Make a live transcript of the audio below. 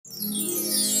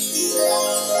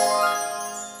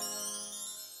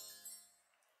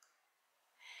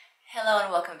Hello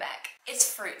and welcome back.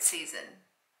 It's fruit season.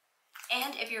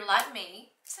 And if you're like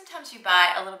me, sometimes you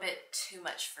buy a little bit too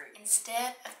much fruit.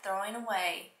 Instead of throwing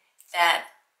away that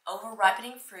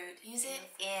over-ripening fruit, use it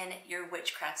in your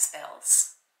witchcraft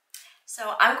spells.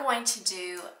 So I'm going to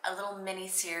do a little mini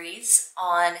series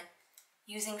on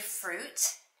using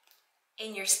fruit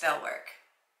in your spell work.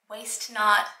 Waste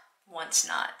not, want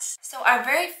not. So our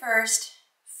very first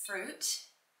fruit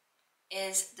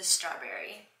is the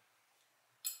strawberry.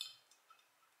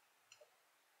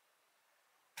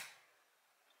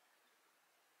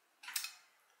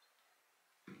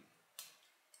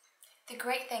 The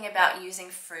great thing about using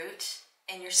fruit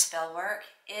in your spell work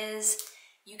is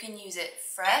you can use it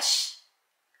fresh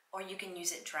or you can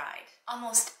use it dried.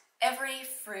 Almost every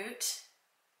fruit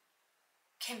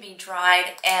can be dried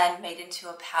and made into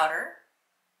a powder.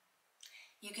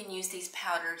 You can use these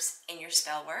powders in your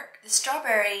spell work. The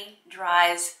strawberry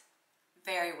dries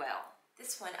very well.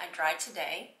 This one I dried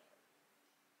today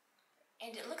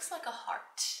and it looks like a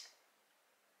heart.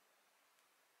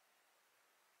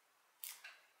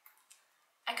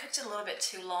 I cooked it a little bit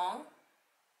too long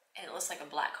and it looks like a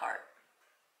black heart,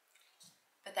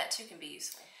 but that too can be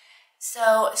useful.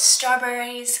 So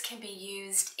strawberries can be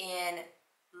used in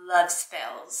love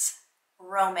spells,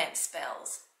 romance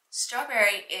spells.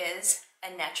 Strawberry is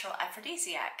a natural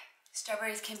aphrodisiac.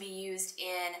 Strawberries can be used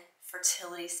in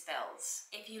fertility spells.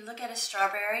 If you look at a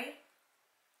strawberry,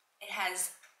 it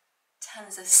has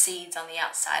tons of seeds on the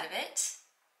outside of it,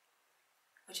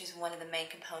 which is one of the main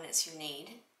components you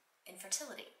need in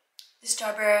fertility. The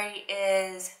strawberry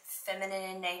is feminine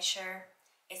in nature.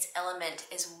 Its element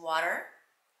is water,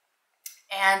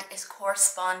 and its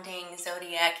corresponding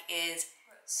zodiac is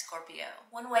Scorpio.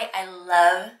 One way I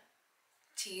love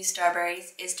to use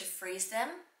strawberries is to freeze them.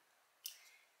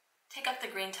 Take up the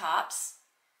green tops,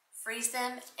 freeze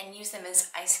them, and use them as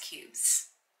ice cubes.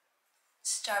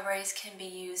 Strawberries can be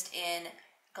used in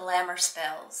glamour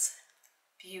spells,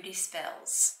 beauty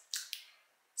spells,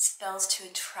 spells to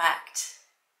attract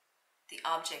the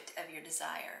object of your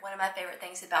desire. One of my favorite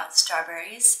things about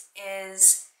strawberries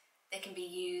is they can be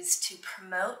used to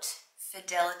promote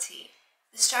fidelity.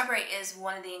 The strawberry is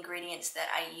one of the ingredients that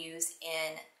I use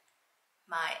in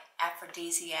my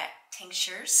aphrodisiac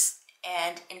tinctures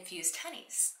and infused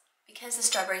honeys. Because the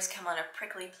strawberries come on a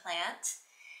prickly plant,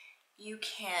 you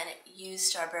can use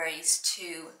strawberries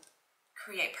to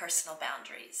create personal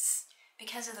boundaries.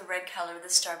 Because of the red color of the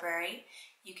strawberry,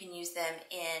 you can use them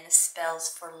in spells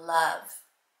for love,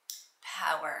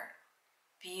 power,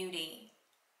 beauty,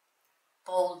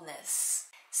 boldness,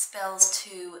 spells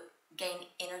to gain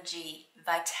energy,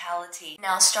 vitality.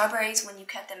 Now strawberries, when you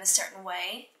cut them a certain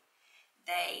way,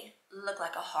 they look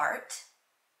like a heart,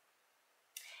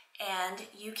 and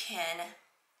you can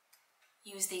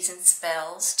use these in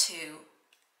spells to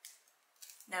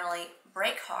not only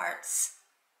break hearts,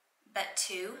 but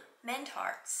to mend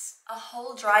hearts. A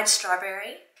whole dried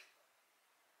strawberry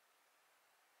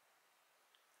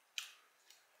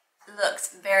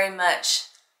looks very much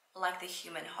like the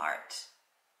human heart,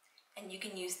 and you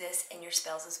can use this in your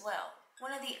spells as well.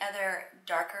 One of the other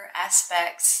darker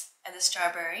aspects of the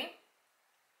strawberry,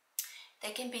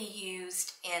 they can be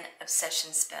used in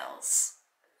obsession spells.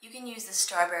 You can use the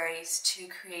strawberries to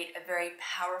create a very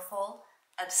powerful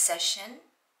obsession.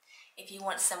 If you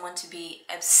want someone to be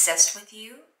obsessed with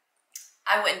you,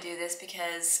 I wouldn't do this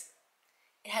because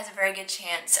it has a very good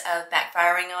chance of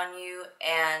backfiring on you,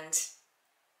 and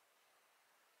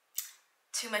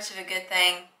too much of a good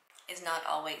thing is not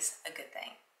always a good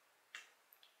thing.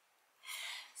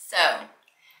 So,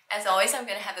 as always, I'm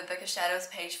going to have a Book of Shadows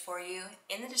page for you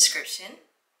in the description.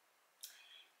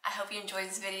 I hope you enjoyed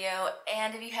this video,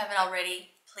 and if you haven't already,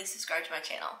 please subscribe to my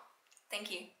channel.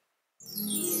 Thank you.